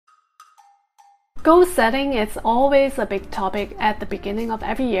Goal setting is always a big topic at the beginning of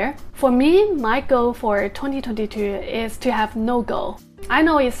every year. For me, my goal for 2022 is to have no goal. I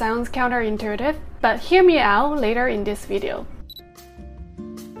know it sounds counterintuitive, but hear me out later in this video.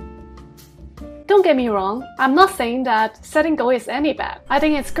 Don't get me wrong, I'm not saying that setting goals is any bad. I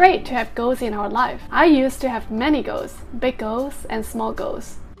think it's great to have goals in our life. I used to have many goals, big goals and small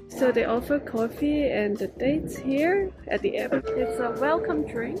goals. So they offer coffee and the dates here at the airport. It's a welcome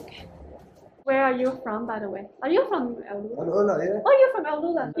drink. Where are you from, by the way? Are you from AlUla? AlUla, yeah. Oh, you're from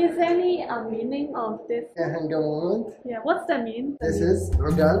AlUla. Is there any meaning of this? Hang on a moment. Yeah, what's that mean? This is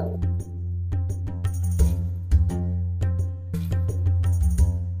Regal.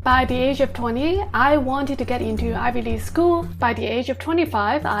 By the age of 20, I wanted to get into Ivy League school. By the age of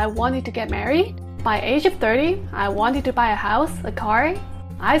 25, I wanted to get married. By age of 30, I wanted to buy a house, a car.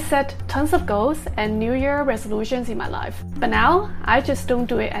 I set tons of goals and New Year resolutions in my life. But now, I just don't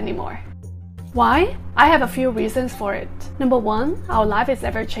do it anymore. Why? I have a few reasons for it. Number one, our life is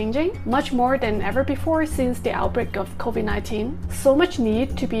ever changing, much more than ever before since the outbreak of COVID-19. So much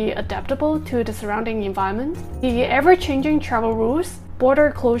need to be adaptable to the surrounding environment. The ever-changing travel rules,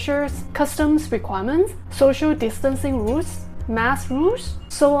 border closures, customs requirements, social distancing rules, mask rules,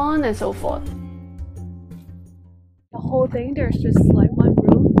 so on and so forth. The whole thing, there's just like one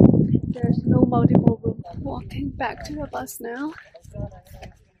room. There's no multiple rooms. Walking back to the bus now.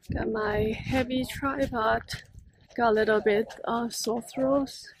 Got my heavy tripod. Got a little bit of sore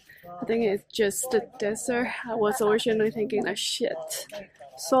throats. I think it's just the desert. I was originally thinking like shit,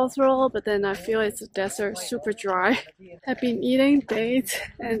 sore throat, but then I feel it's the desert, super dry. I've been eating dates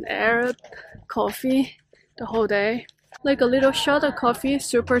and Arab coffee the whole day. Like a little shot of coffee,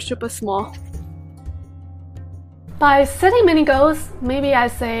 super small. By setting many goals, maybe I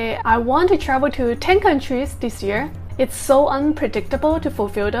say I want to travel to 10 countries this year. It's so unpredictable to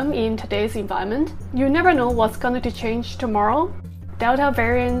fulfill them in today's environment. You never know what's going to change tomorrow. Delta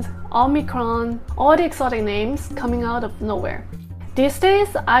variant, Omicron, all the exotic names coming out of nowhere. These days,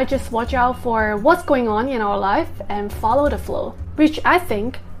 I just watch out for what's going on in our life and follow the flow, which I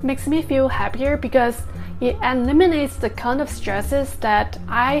think makes me feel happier because it eliminates the kind of stresses that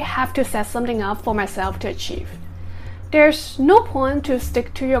I have to set something up for myself to achieve. There's no point to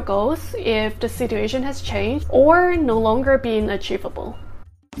stick to your goals if the situation has changed or no longer being achievable.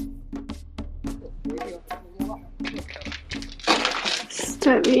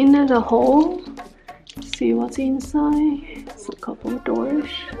 Step in the hole, see what's inside. It's a couple of doors.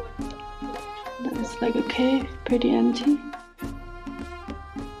 That's like a cave, pretty empty.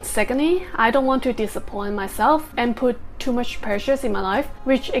 Secondly, I don't want to disappoint myself and put too much pressures in my life,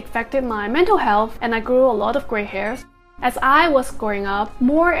 which affected my mental health, and I grew a lot of gray hairs. As I was growing up,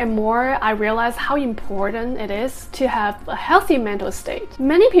 more and more I realized how important it is to have a healthy mental state.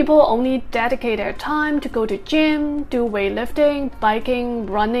 Many people only dedicate their time to go to gym, do weightlifting, biking,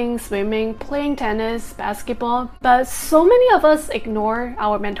 running, swimming, playing tennis, basketball, but so many of us ignore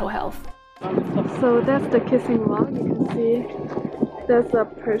our mental health. So that's the kissing rock. You can see there's a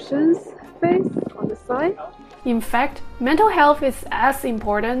person's face on the side. In fact, mental health is as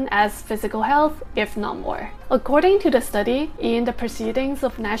important as physical health, if not more. According to the study in the Proceedings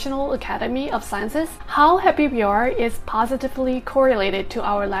of National Academy of Sciences, how happy we are is positively correlated to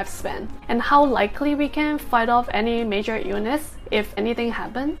our lifespan and how likely we can fight off any major illness if anything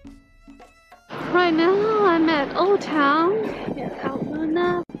happens. Right now, I'm at Old Town in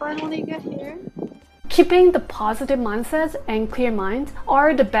AlUla. Finally get here. Keeping the positive mindset and clear mind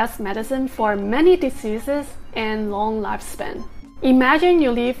are the best medicine for many diseases and long lifespan. Imagine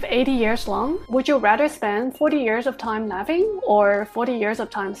you live 80 years long. Would you rather spend 40 years of time laughing or 40 years of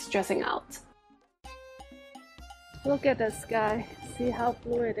time stressing out? Look at the sky. See how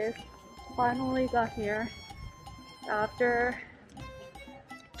blue it is. Finally got here after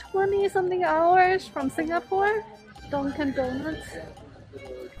 20-something hours from Singapore. Dunkin' Donuts.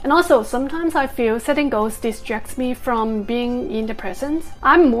 And also, sometimes I feel setting goals distracts me from being in the present.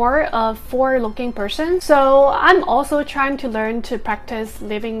 I'm more a forward-looking person, so I'm also trying to learn to practice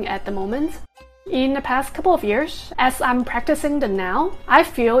living at the moment. In the past couple of years, as I'm practicing the now, I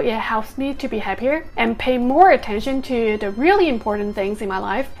feel it helps me to be happier and pay more attention to the really important things in my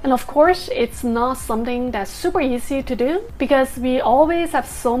life. And of course, it's not something that's super easy to do because we always have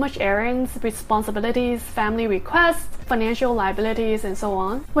so much errands, responsibilities, family requests, financial liabilities, and so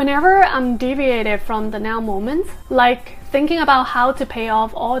on. Whenever I'm deviated from the now moment, like thinking about how to pay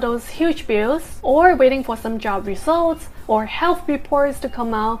off all those huge bills, or waiting for some job results or health reports to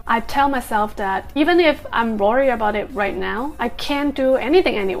come out, I tell myself that even if I'm worried about it right now, I can't do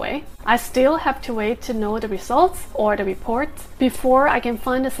anything anyway. I still have to wait to know the results or the reports before I can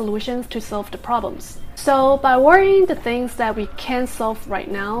find the solutions to solve the problems. So by worrying the things that we can't solve right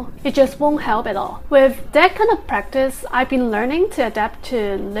now, it just won't help at all. With that kind of practice, I've been learning to adapt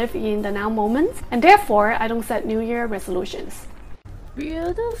to live in the now moment, and therefore I don't set New Year resolutions.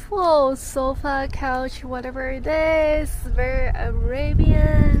 Beautiful sofa, couch, whatever it is, very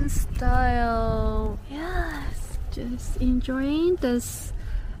Arabian style. Yes, just enjoying this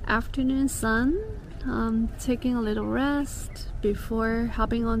afternoon sun. Taking a little rest before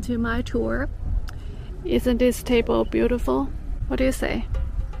hopping onto my tour. Isn't this table beautiful? What do you say?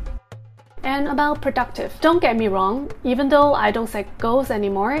 And about productive, don't get me wrong, even though I don't set goals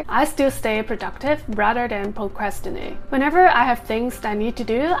anymore, I still stay productive rather than procrastinate. Whenever I have things that I need to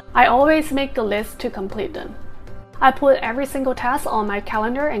do, I always make a list to complete them. I put every single task on my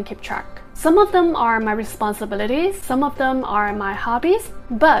calendar and keep track. Some of them are my responsibilities, some of them are my hobbies,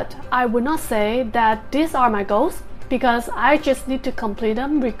 but I would not say that these are my goals because I just need to complete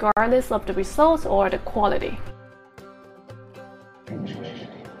them regardless of the results or the quality.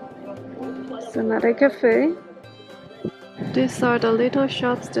 Another cafe. These are the little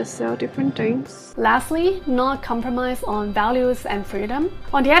shops that sell different things. Lastly, not compromise on values and freedom.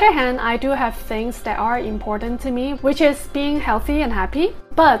 On the other hand, I do have things that are important to me, which is being healthy and happy.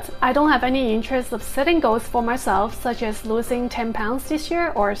 But I don't have any interest of setting goals for myself, such as losing 10 pounds this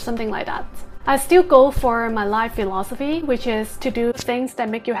year or something like that. I still go for my life philosophy, which is to do things that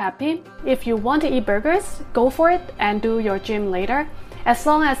make you happy. If you want to eat burgers, go for it and do your gym later, as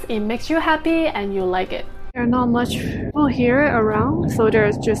long as it makes you happy and you like it. There are not much people here around, so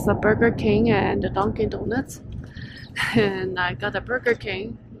there's just a Burger King and a Dunkin' Donuts. And I got a Burger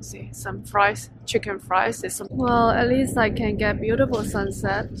King. See, some fries, chicken fries. Well, at least I can get beautiful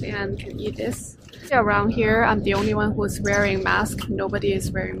sunset and can eat this. Around here, I'm the only one who's wearing mask. Nobody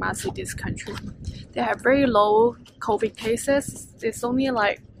is wearing masks in this country. They have very low COVID cases. It's only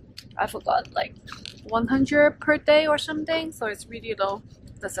like, I forgot, like 100 per day or something. So it's really low.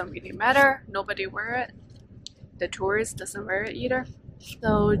 Doesn't really matter. Nobody wear it. The tourist doesn't wear it either.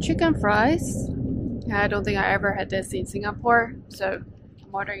 So chicken fries. I don't think I ever had this in Singapore. So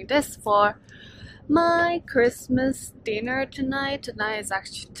I'm ordering this for my Christmas dinner tonight. Today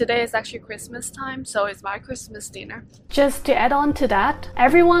is actually Christmas time, so it's my Christmas dinner. Just to add on to that,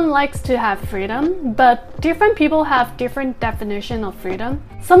 everyone likes to have freedom, but different people have different definition of freedom.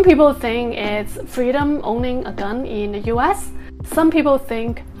 Some people think it's freedom owning a gun in the US. Some people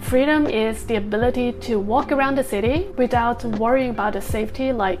think freedom is the ability to walk around the city without worrying about the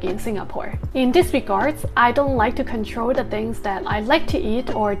safety like in Singapore. In this regards, I don't like to control the things that I like to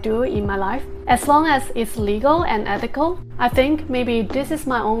eat or do in my life. As long as it's legal and ethical, I think maybe this is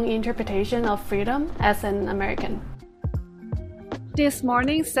my own interpretation of freedom as an American. This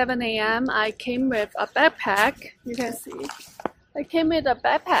morning, 7 a.m., I came with a backpack. You can see. I came with a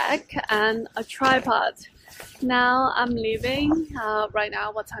backpack and a tripod. Now I'm leaving. Right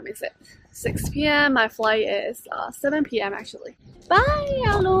now, what time is it? 6 p.m. My flight is 7 p.m. actually. Bye,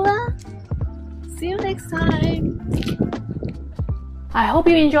 AlUla! See you next time! I hope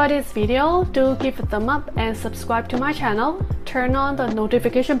you enjoyed this video. Do give a thumb up and subscribe to my channel. Turn on the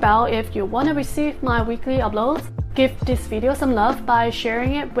notification bell if you want to receive my weekly uploads. Give this video some love by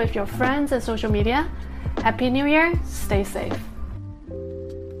sharing it with your friends and social media. Happy New Year! Stay safe!